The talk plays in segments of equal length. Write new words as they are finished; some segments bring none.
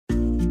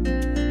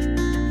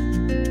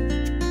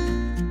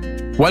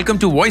Welcome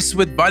to voice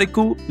with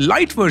Warikoo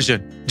light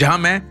version, जहां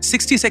मैं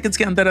 60 seconds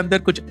के अंदर अंदर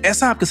कुछ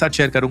ऐसा आपके साथ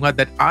शेयर करूंगा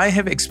that I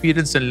have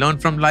experienced and learn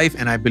from life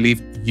and I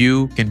believe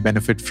you can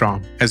benefit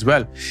from as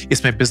well.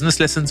 इसमें बिजनेस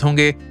लेसन्स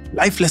होंगे,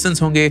 लाइफ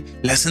लेसन्स होंगे,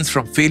 लेसन्स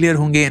फ्रॉम फेलियर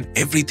होंगे and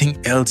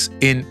everything else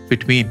in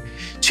between.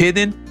 6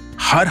 दिन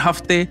हर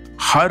हफ्ते,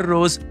 हर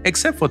रोज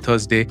एक्सेप्ट फॉर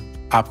थर्सडे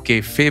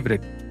आपके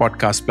फेवरेट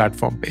पॉडकास्ट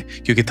प्लेटफॉर्म पे,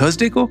 क्योंकि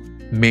थर्सडे को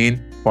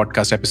मेन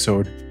पॉडकास्ट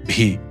एपिसोड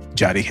भी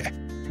जारी है।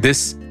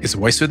 This is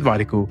voice with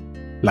Warikoo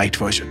light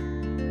version.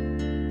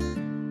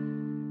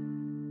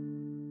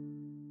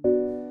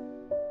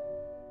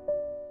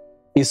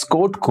 इस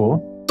कोट को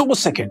 2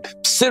 सेकंड,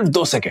 सिर्फ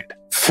 2 सेकंड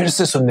फिर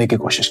से सुनने की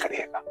कोशिश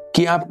करिएगा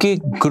कि आपकी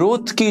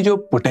ग्रोथ की जो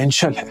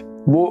पोटेंशियल है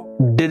वो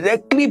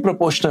डायरेक्टली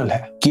प्रोपोर्शनल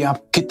है कि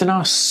आप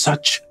कितना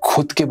सच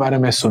खुद के बारे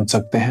में सुन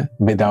सकते हैं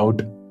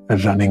without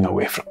running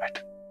away from it.